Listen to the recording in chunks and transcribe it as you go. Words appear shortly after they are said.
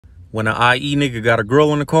When an IE nigga got a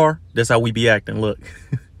girl in the car, that's how we be acting. Look.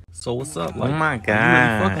 So what's up? Like, oh my god,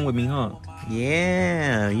 you really fucking with me, huh?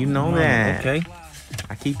 Yeah, you know that. Okay.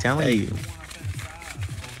 I keep telling you.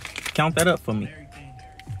 Count that up for me.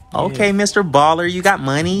 Okay, yeah. Mr. Baller, you got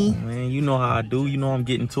money? Man, you know how I do. You know I'm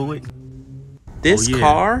getting to it. This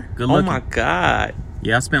car? Oh my god.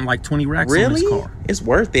 Yeah, I spent like 20 racks on this car. It's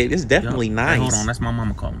worth it. It's definitely nice. Hey, hold on, that's my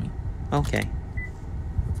mama calling me. Okay.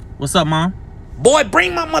 What's up, Mom? Boy,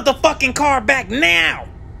 bring my motherfucking car back now.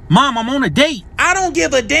 Mom, I'm on a date. I don't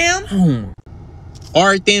give a damn. All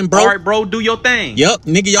right then, bro. All right, bro, do your thing. Yep,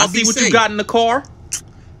 nigga, y'all see what you got in the car.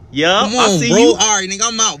 Yup, come on, I see bro. You. All right, nigga,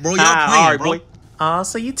 I'm out, bro. Y'all playing, right, bro. Boy.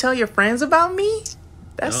 So you tell your friends about me?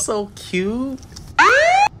 That's so cute.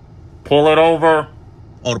 Pull it over.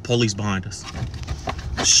 Oh, the police behind us.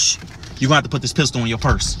 Shh. You gonna have to put this pistol in your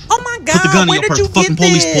purse. Oh my god, put the gun in your did purse. You Fucking get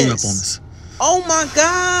police this? pulling up on us. Oh my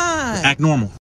god. Act normal.